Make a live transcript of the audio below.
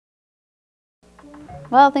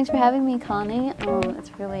Well, thanks for having me, Connie.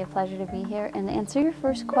 It's really a pleasure to be here. And to answer your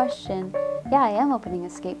first question, yeah, I am opening a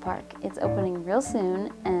skate park. It's opening real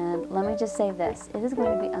soon, and let me just say this. It is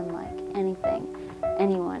going to be unlike anything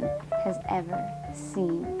anyone has ever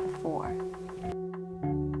seen before.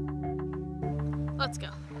 Let's go.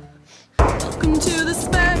 Welcome to the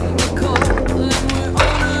spectacle, and we're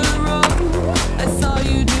on a roll. I saw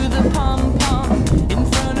you do the pom-pom in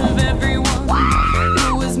front of everyone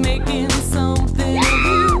who was making something of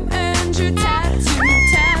you and your tattoo,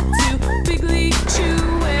 big league chew,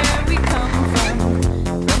 where we come from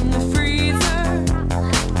the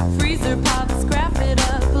freezer pops, graph it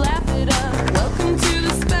up, laugh it up. Welcome to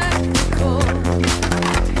the spectacle,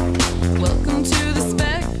 welcome to the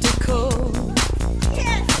spectacle.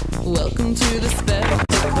 Welcome to the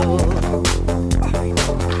spectacle.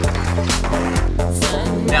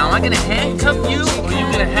 Now, am I going to handcuff you, or are you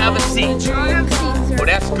going to have a seat? Oh,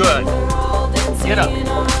 that's good. Get up.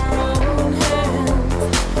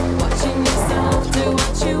 Watching yourself do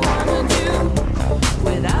what you want to do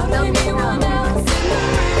without anyone else in the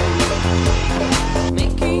room.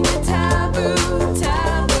 Making a taboo,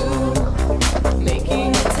 making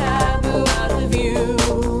a taboo out of you.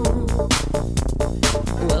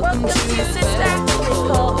 Welcome to the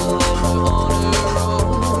spectacle.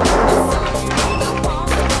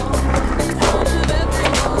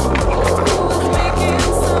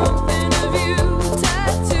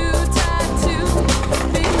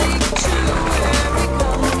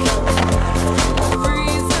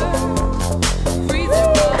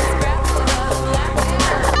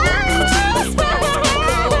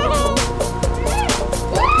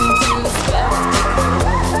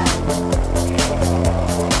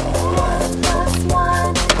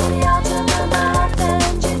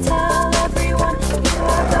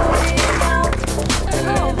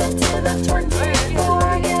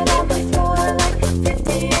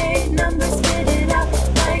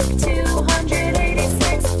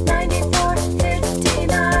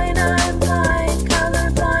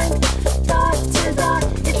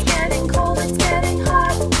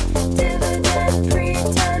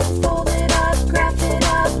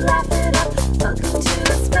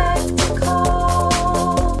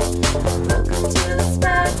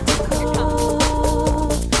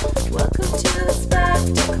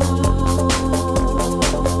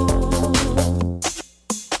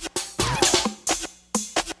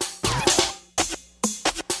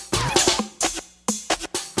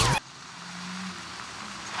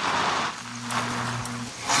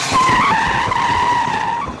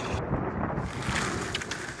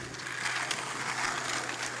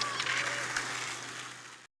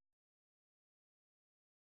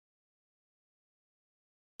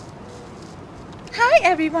 Hi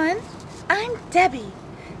everyone, I'm Debbie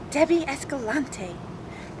Escalante.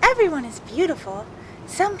 Everyone is beautiful.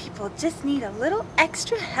 Some people just need a little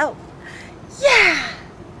extra help. Yeah!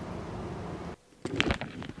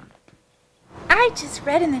 I just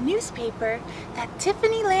read in the newspaper that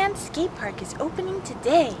Tiffany Land Skate Park is opening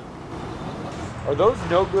today. Are those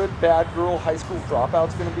no good, bad girl high school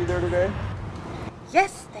dropouts going to be there today?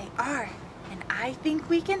 Yes, they are. And I think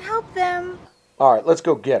we can help them. All right, let's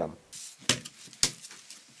go get them.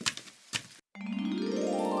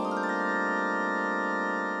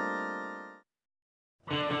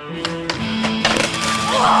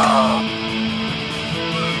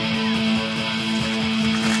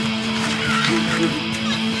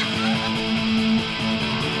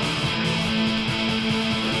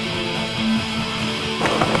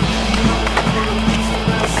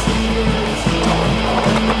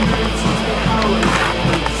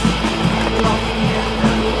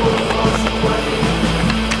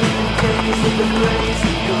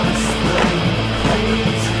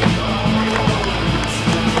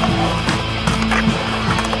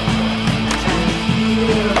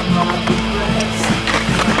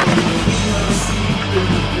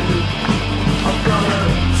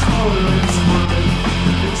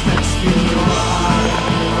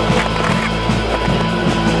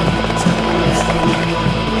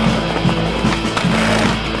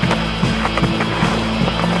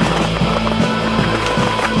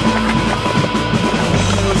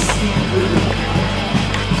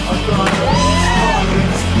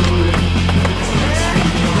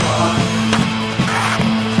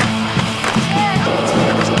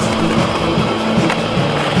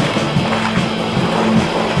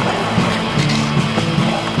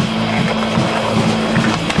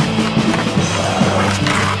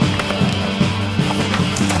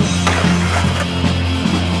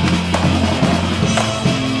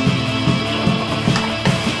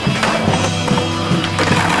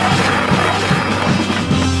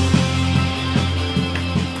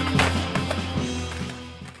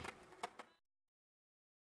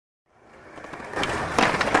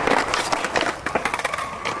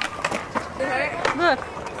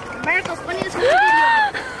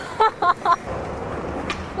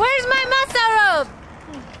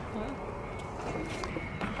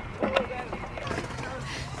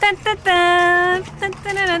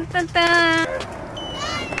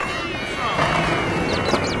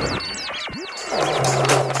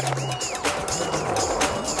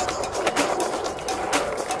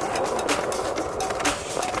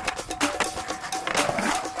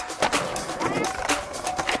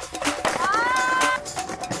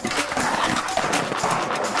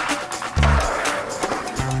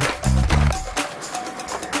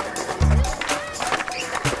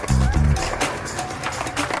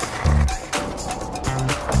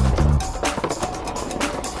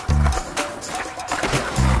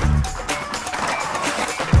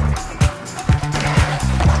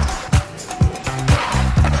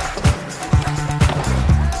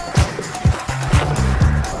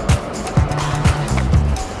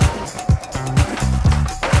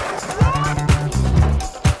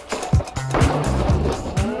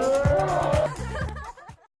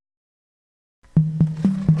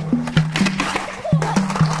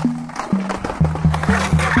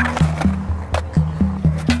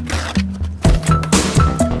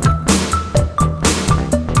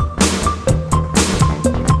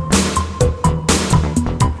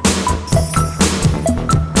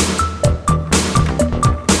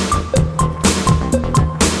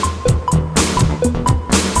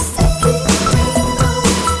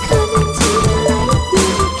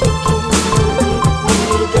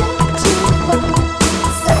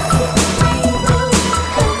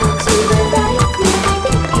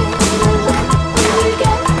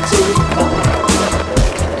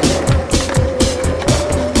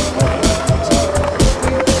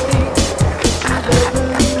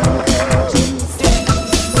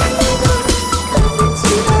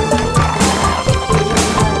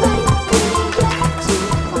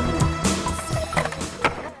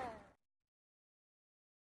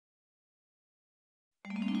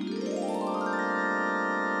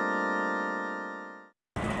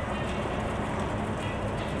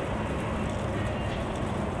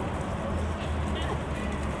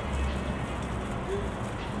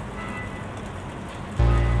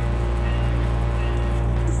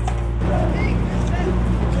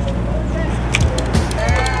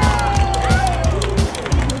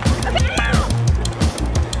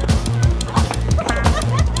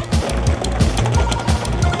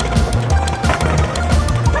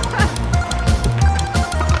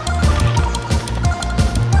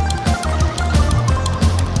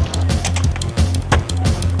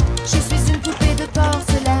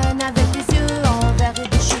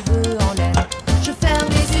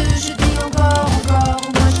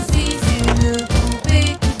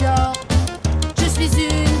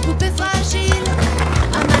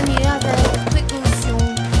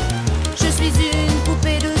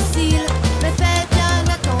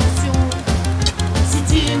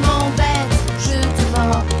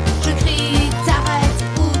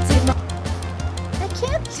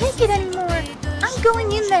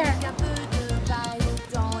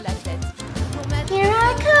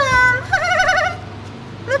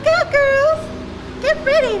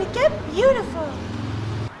 get beautiful.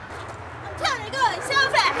 I'm totally going so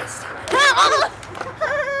fast.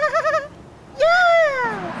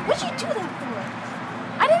 Yeah! What'd you do that for?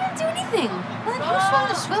 I didn't do anything. Well, then who swung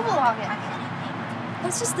the swivel on it?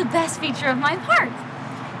 That's just the best feature of my park.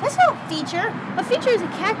 That's no feature. A feature is a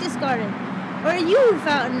cactus garden, or a yoo-hoo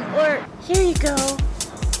fountain, or... Here you go.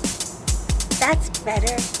 That's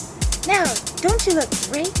better. Now, don't you look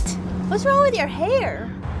great? What's wrong with your hair?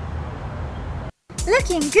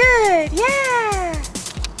 Looking good, yeah!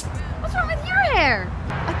 What's wrong with your hair?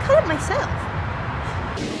 I cut it myself.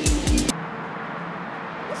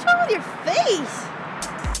 What's wrong with your face?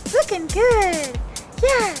 Looking good.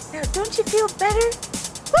 Yeah, now don't you feel better?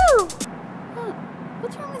 Woo!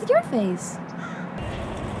 What's wrong with your face?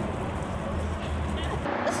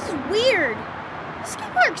 This is weird. The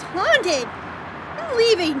skate park's haunted. I'm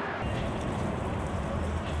leaving.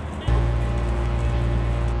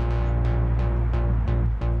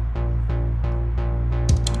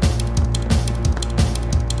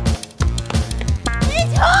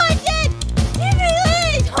 It's haunted!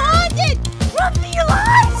 Disneyland is haunted! Run for your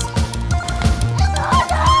lives! It's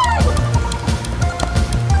haunted!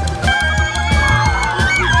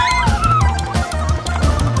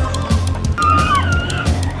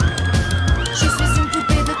 Je suis une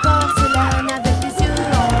poupée de porcelaine avec des yeux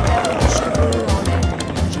ronds et des cheveux en l'air.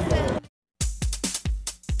 Je fais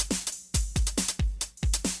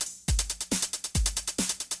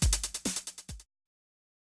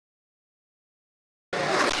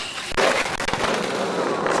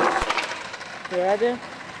You right there?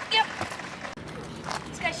 Yep.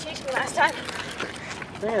 This guy's chased me last time.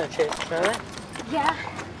 They're gonna chase us, are they? Yeah.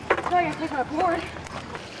 Now I gotta take my board.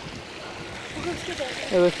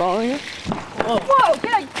 Are they following you? Whoa. Whoa!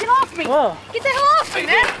 Get off me! Whoa. Get the hell off me,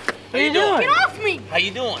 man! What are you doing? Get off me! How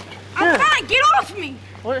you doing? I'm fine! Get off me!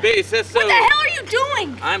 Base, that's so... What the hell are you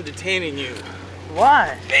doing? I'm detaining you.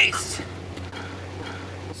 Why? Base!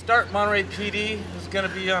 We'll start Monterey PD. It's gonna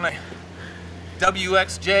be on a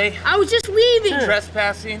WXJ. I was just leaving!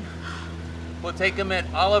 Trespassing. We'll take him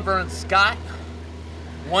at Oliver and Scott.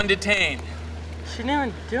 1 detained. She didn't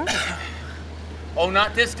even do it. Oh,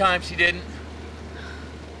 not this time she didn't.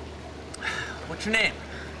 What's your name?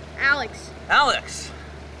 Alex. Alex.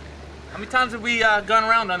 How many times have we gone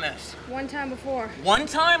around on this? One time before. One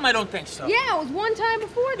time? I don't think so. Yeah, it was one time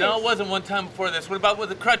before this. No, it wasn't one time before this. What about with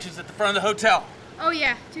the crutches at the front of the hotel? Oh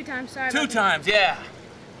yeah, 2 times. Sorry. 2 about that. times, yeah.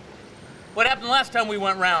 What happened last time we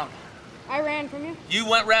went round? I ran from you. You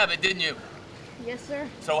went rabbit, didn't you? Yes, sir.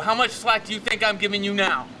 So how much slack do you think I'm giving you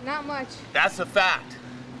now? Not much. That's a fact.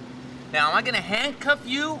 Now, am I gonna handcuff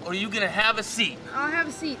you or are you gonna have a seat? I'll have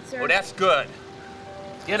a seat, sir. Well, that's good.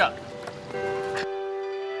 Get up.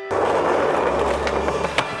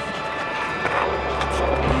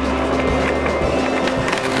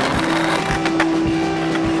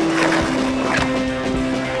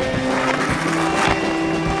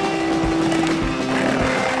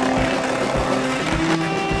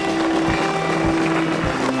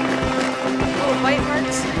 Oh, bite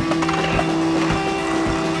marks.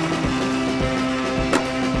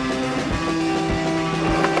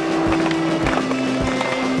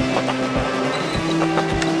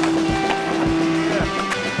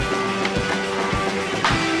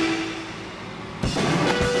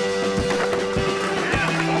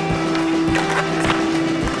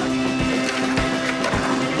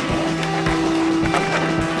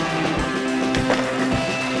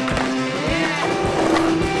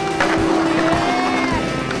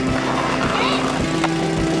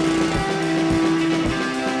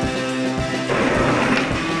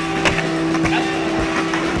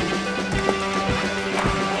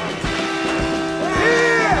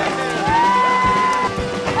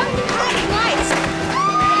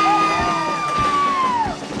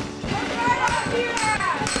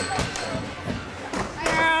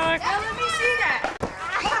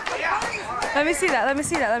 Let me see that. Let me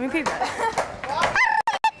see that. Let me peep that.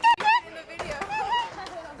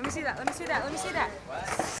 Let me see that. Let me see that. Let me see that.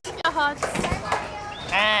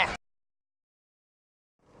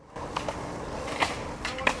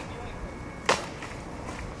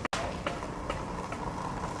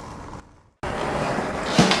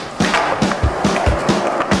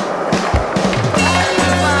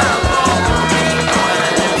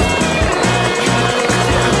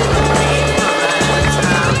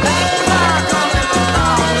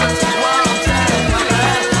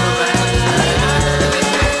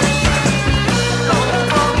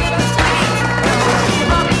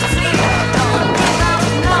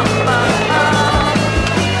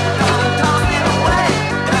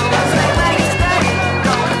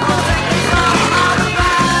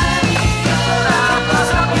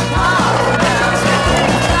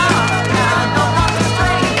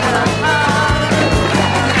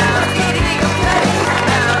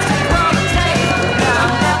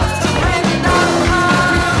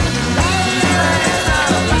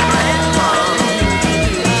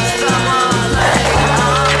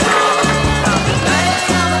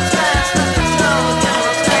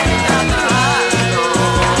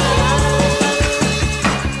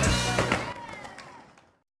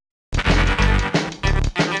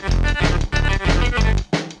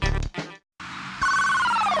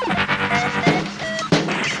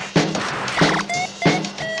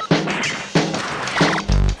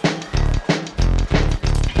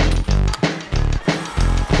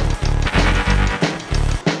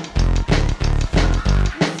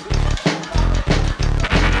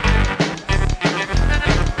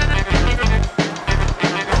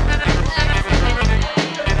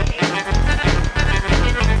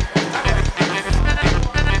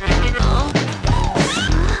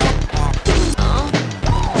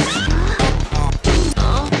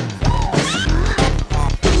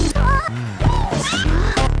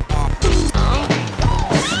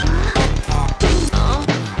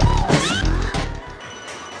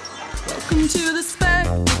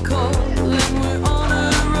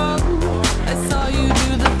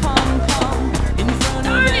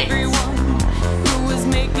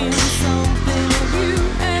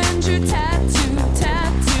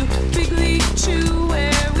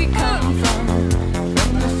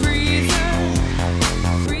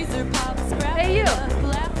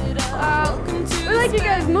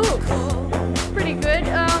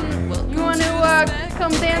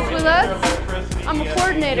 come dance with us? I'm a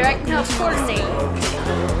coordinator. I can help coordinate.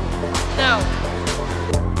 No.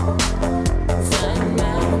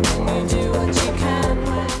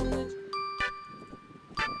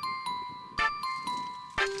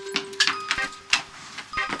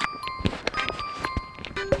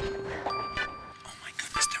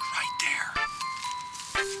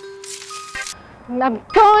 I'm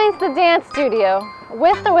going to the dance studio,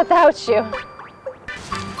 with or without you. You're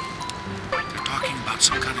talking about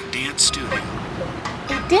some kind of dance studio.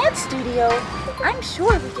 A dance studio? I'm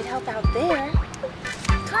sure we could help out there.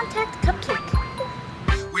 Contact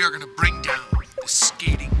Cupcake. We are going to bring down the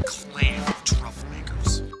skating clan of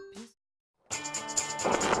troublemakers.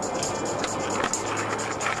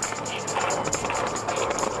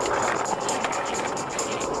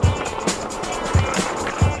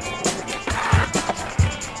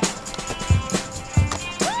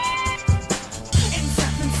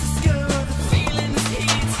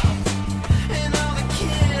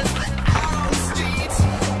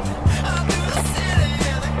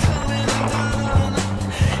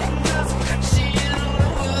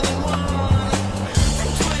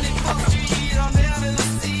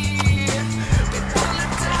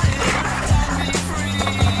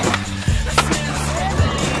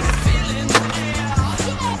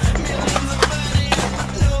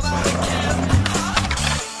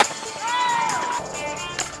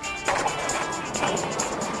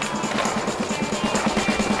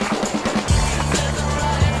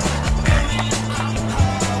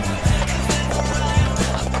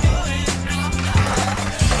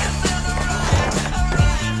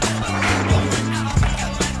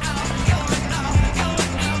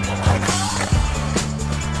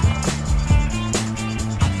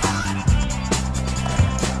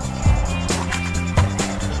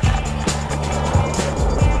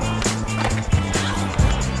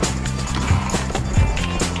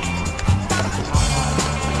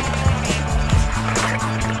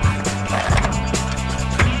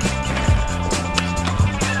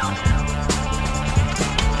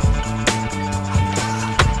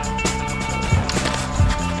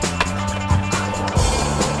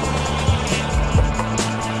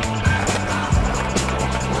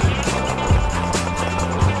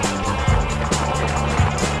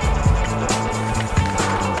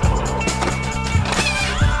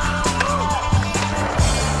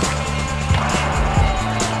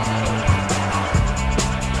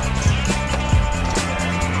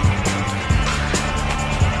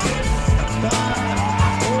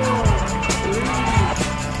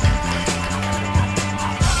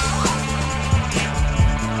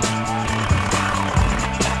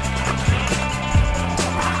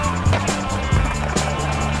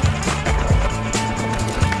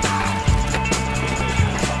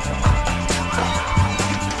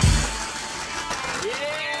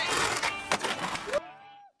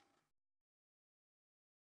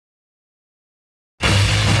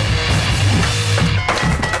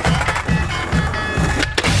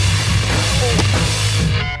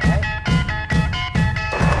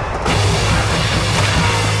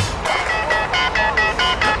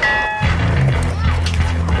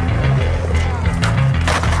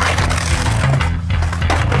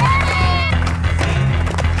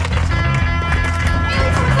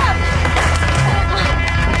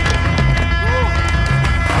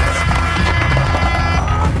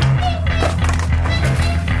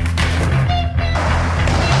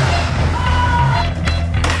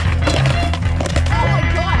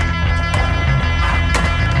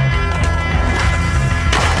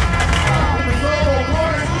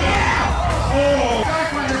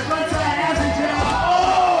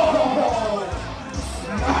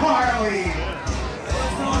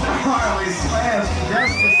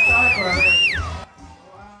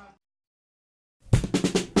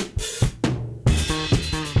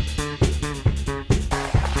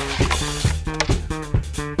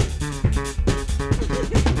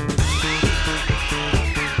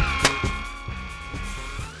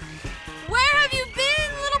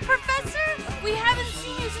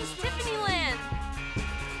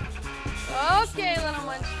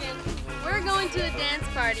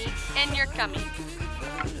 And you're coming.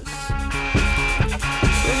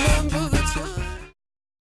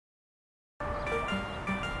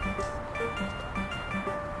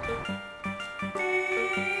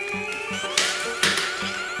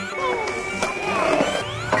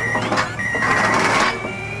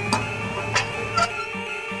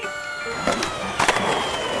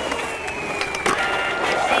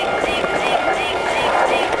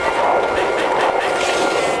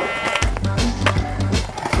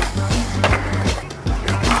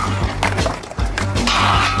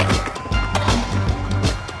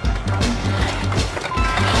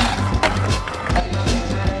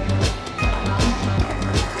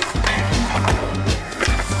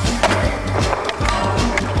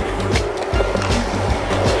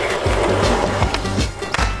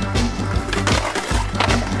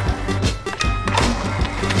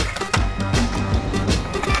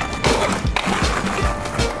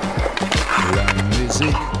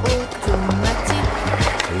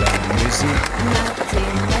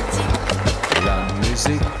 La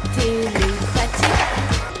musique.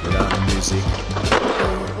 La musique.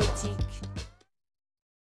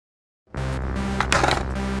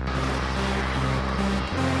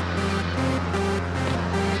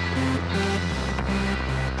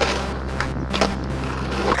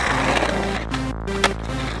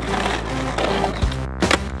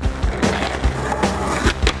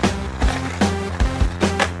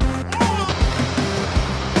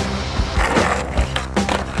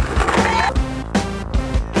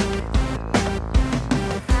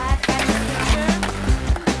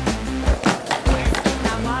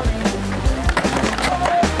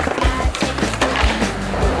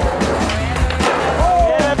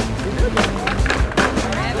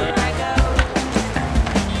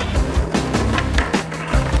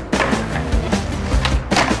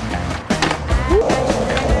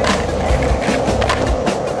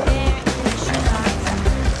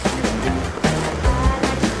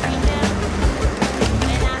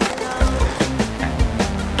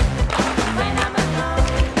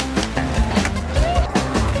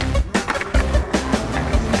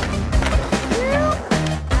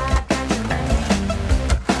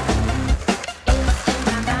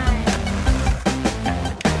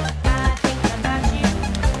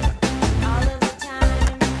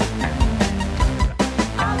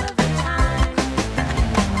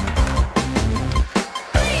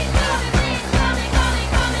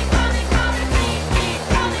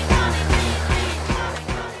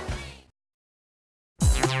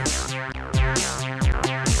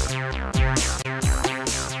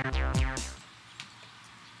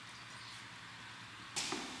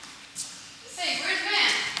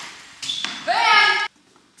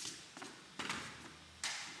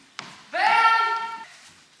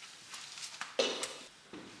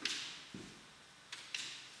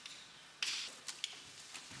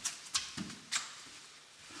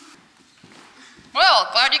 Well,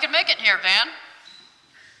 glad you could make it here, Van.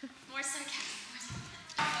 More sarcasm.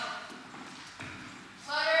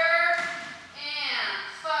 Flutter and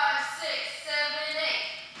 5, 6, 7,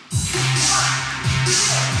 8.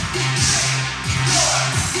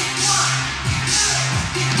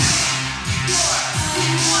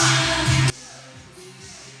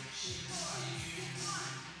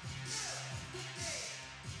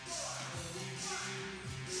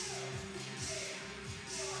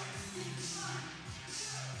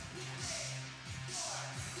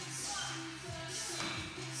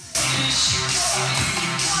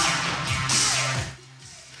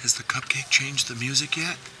 Has the cupcake changed the music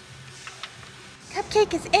yet?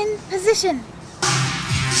 Cupcake is in position.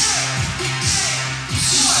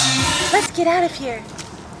 Let's get out of here.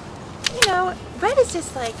 You know, bread is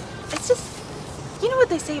just like, it's just, you know what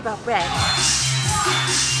they say about bread.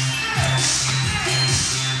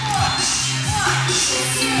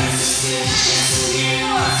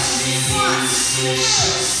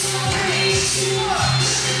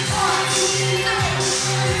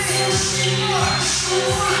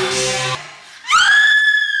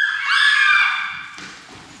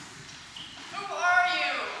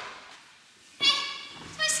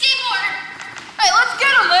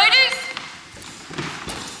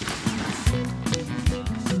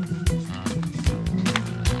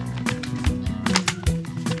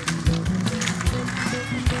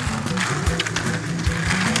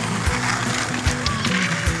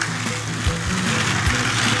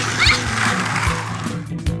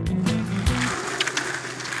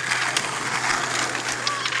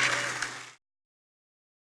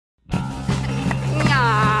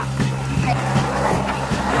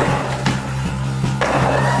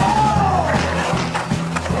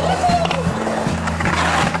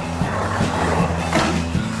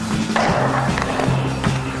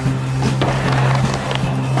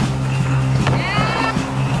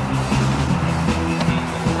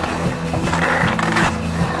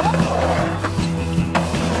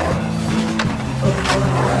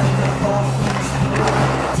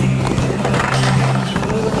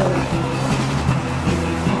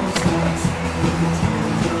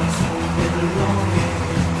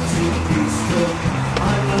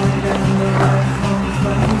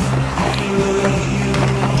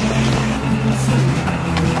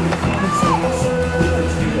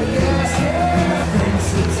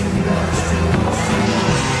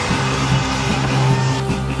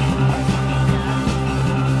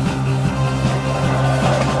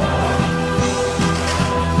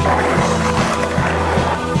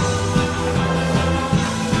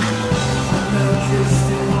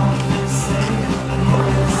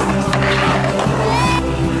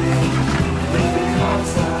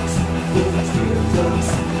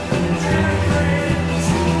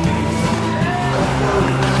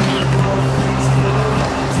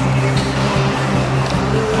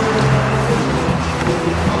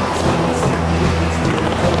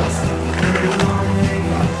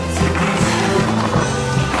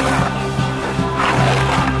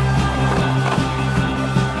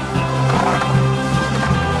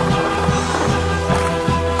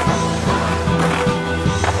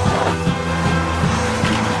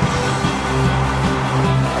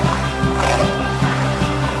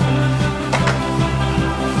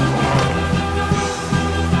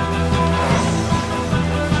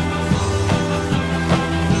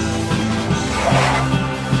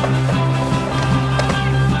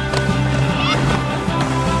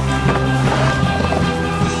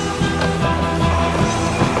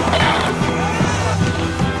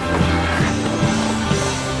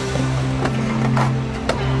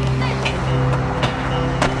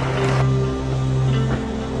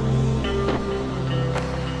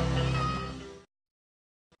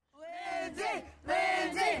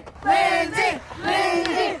 Lyn-Z!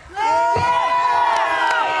 Lyn-Z!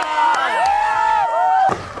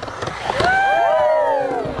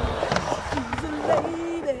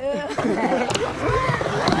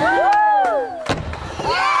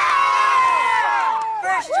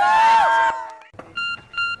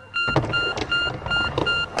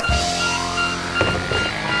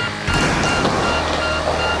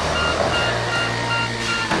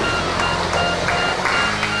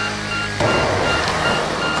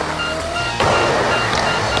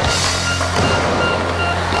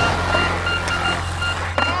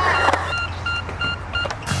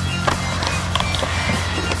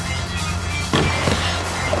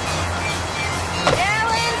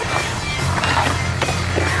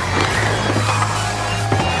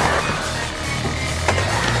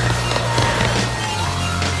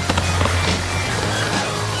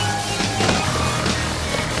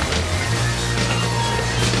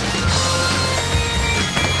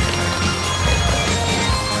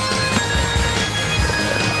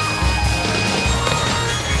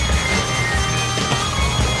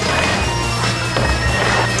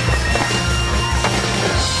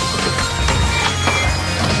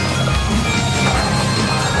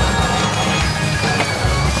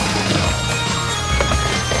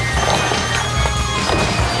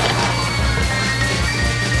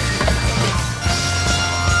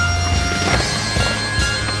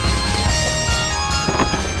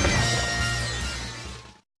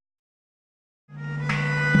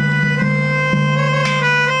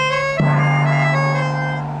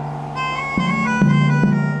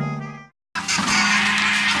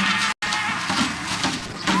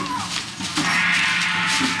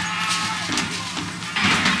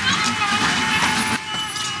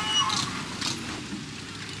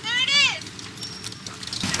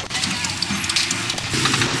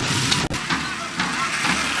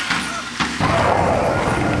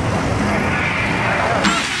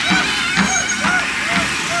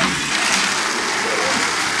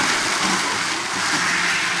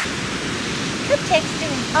 Cupcake's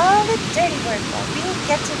doing all the dirty work while we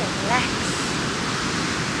get to relax.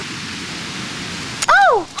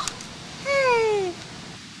 Oh! Hey!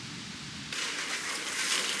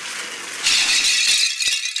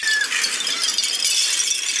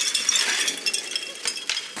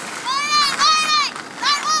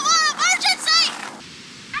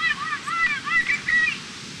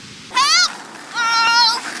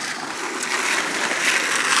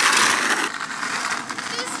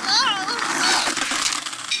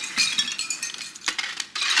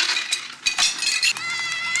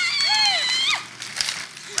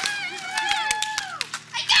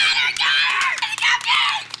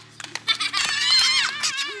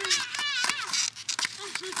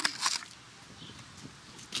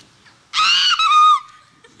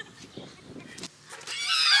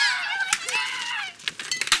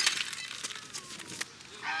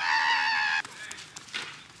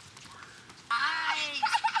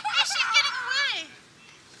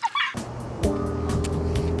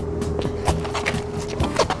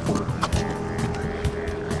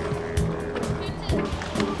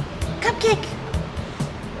 Cupcake!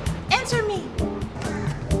 Answer me!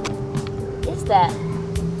 Is that?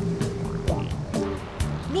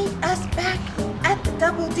 Meet us back at the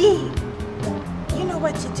Double D. You know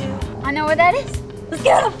what to do. I know where that is. Let's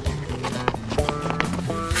get him.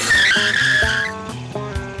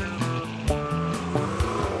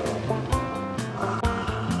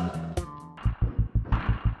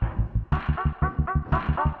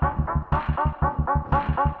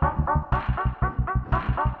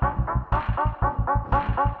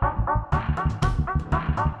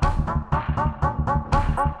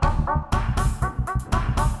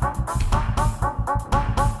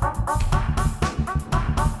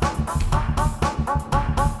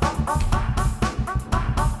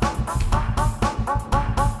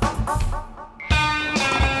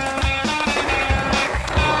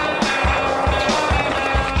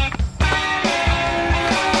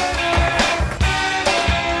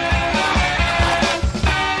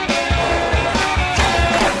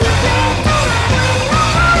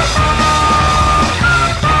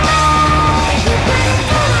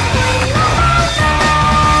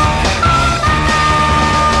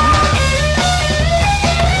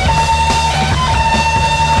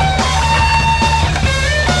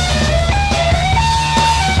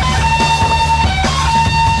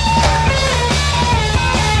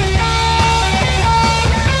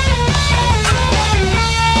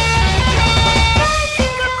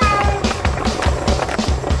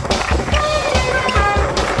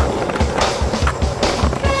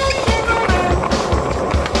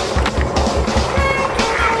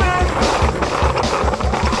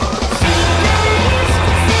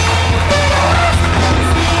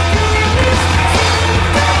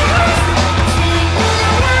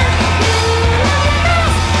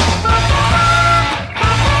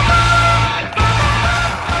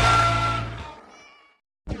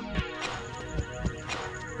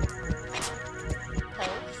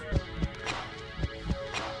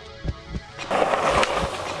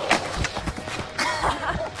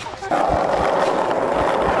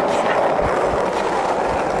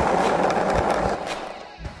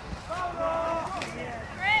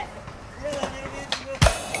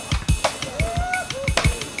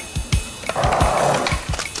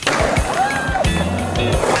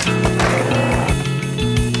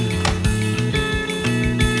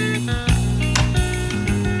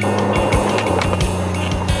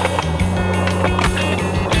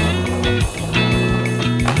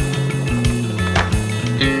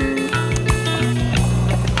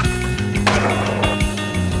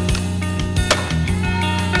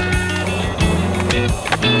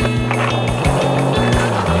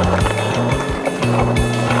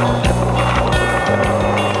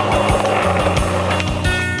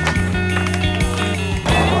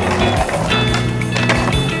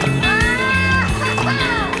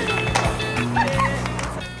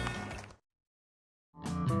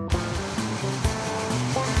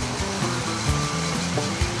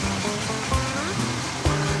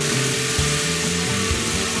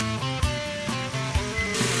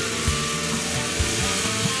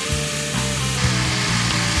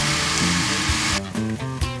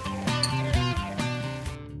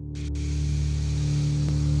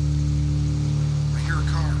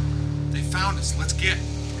 Let's get.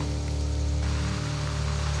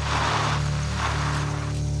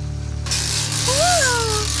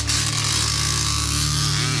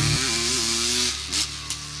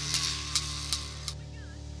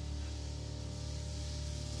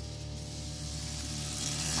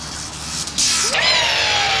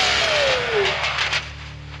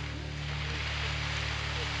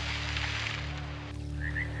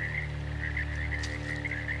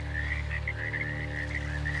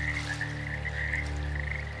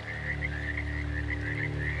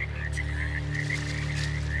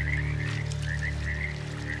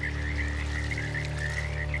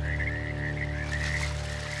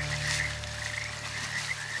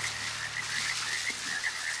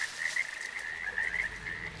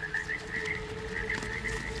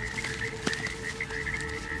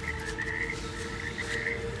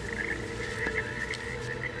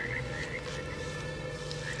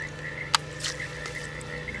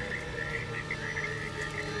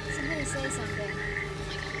 Say something.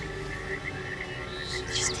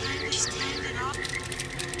 She's behind it all.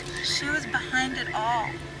 She was behind it all.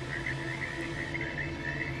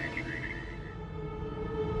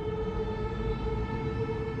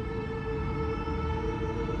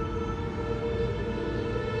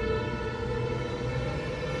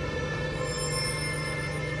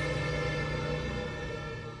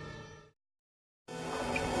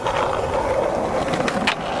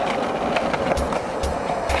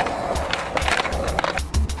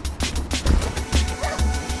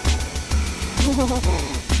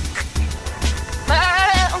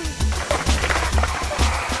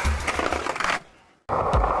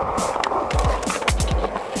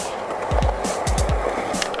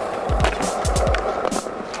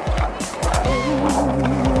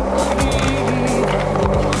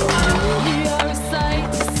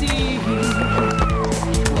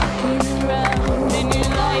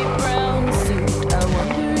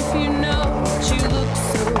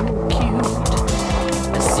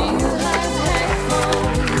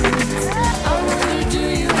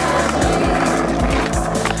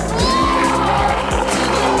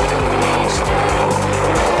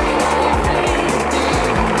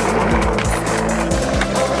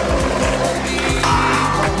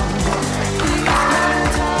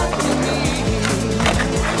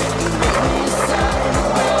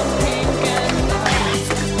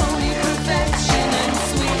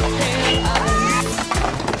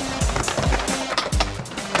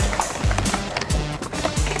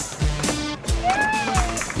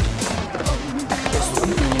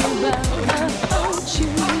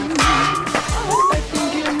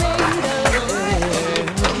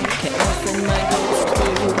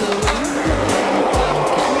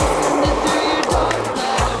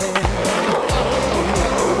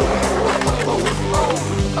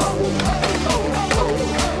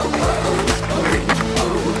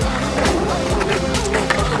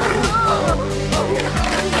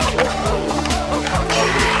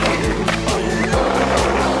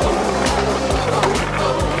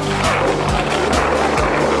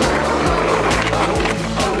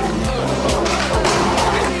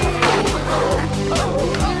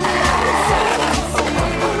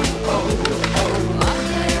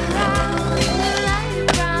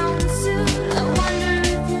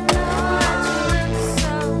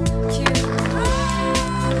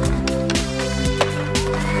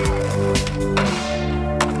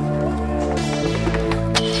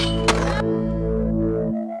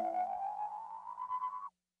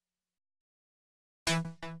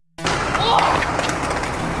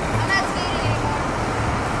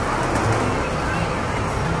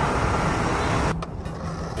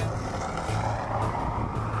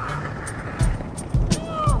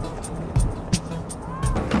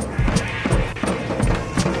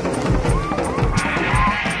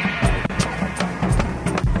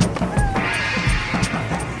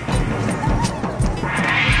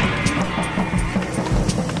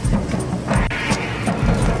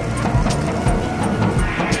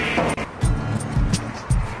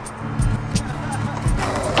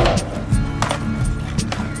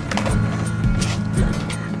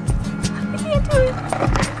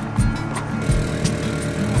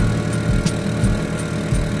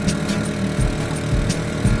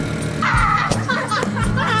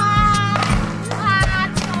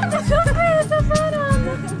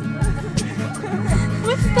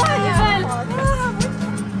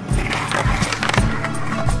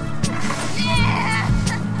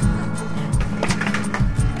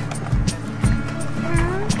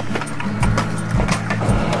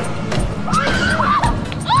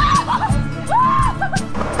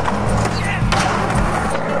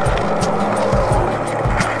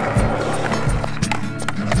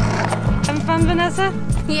 Vanessa?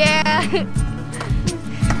 Yeah.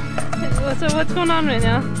 So what's going on right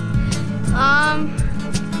now?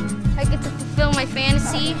 I get to fulfill my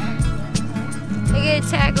fantasy. I get to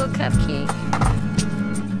tackle a cupcake.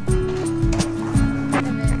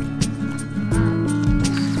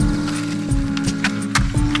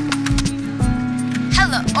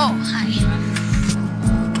 Hello. Oh, hi.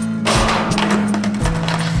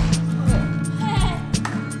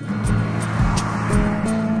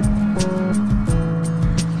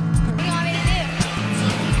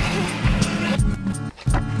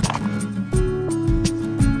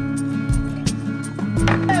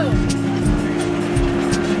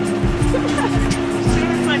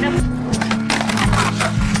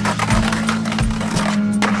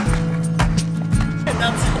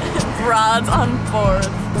 Rods on boards.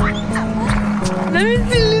 Let me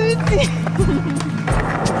see.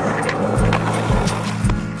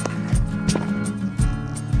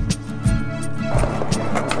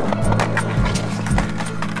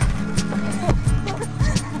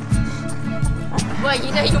 What,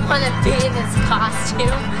 you know you want to be in this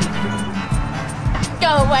costume?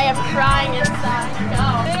 Go away, I'm crying inside. Go.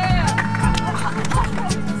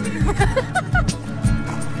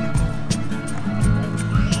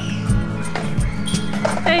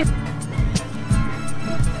 Hey.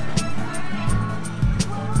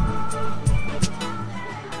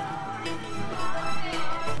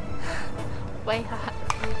 Way hot.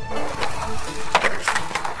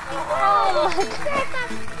 Oh my God.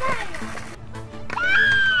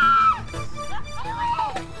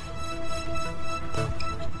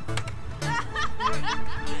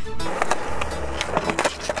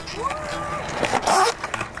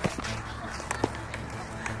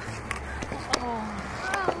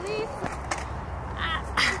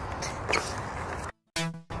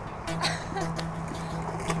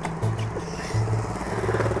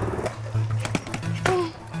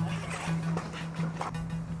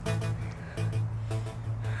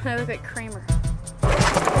 I look like Kramer.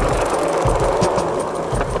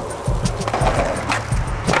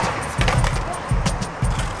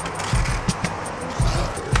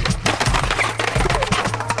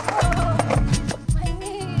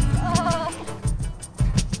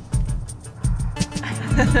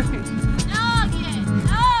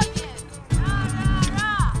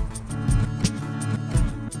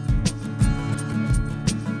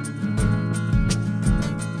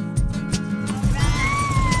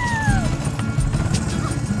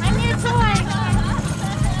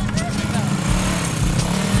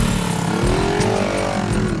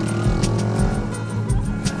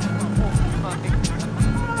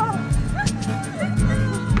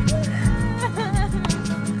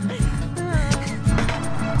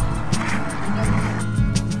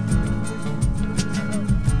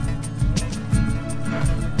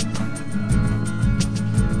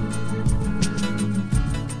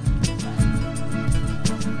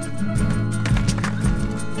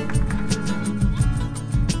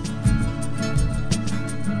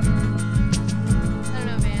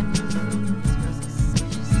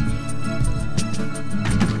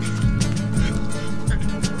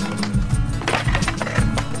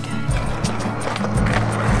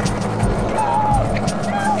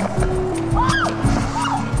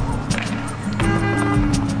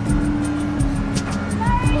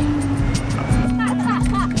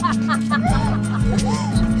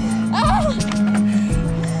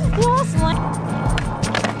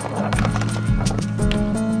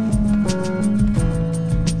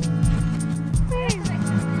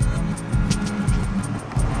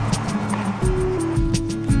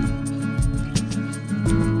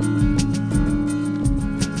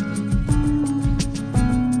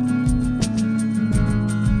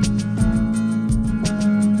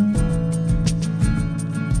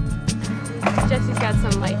 Jesse's got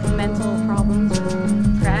some like mental problems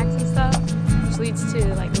with cracks and stuff, which leads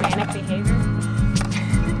to like manic behavior.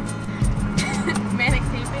 Manic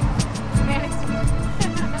taping. Manic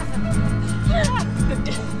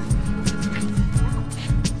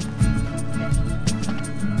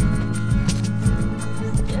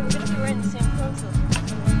Yeah, we're gonna be wearing the same clothes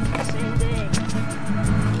the same day.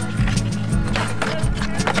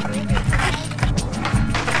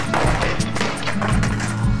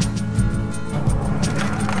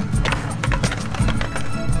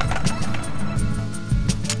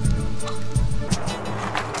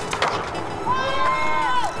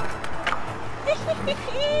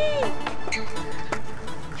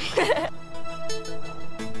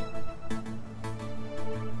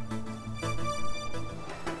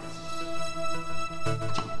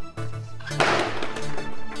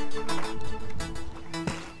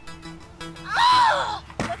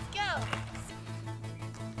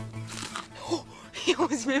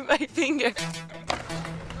 almost bit my finger.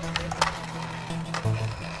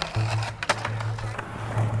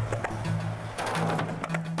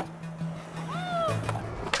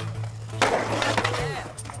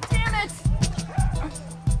 Damn it!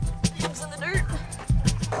 He was in the dirt.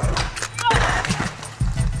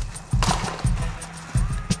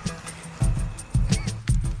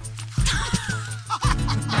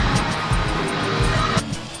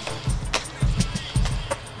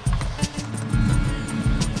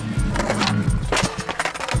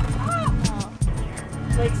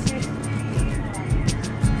 Like, seriously.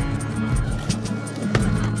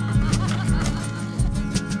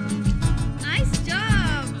 Nice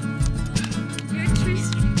job. You're a true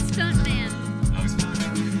stunt man. That was fun.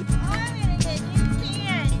 I'm gonna get new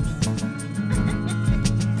pants.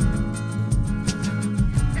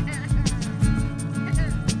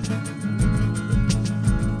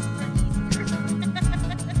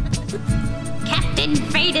 Captain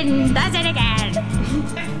Frietas does it again.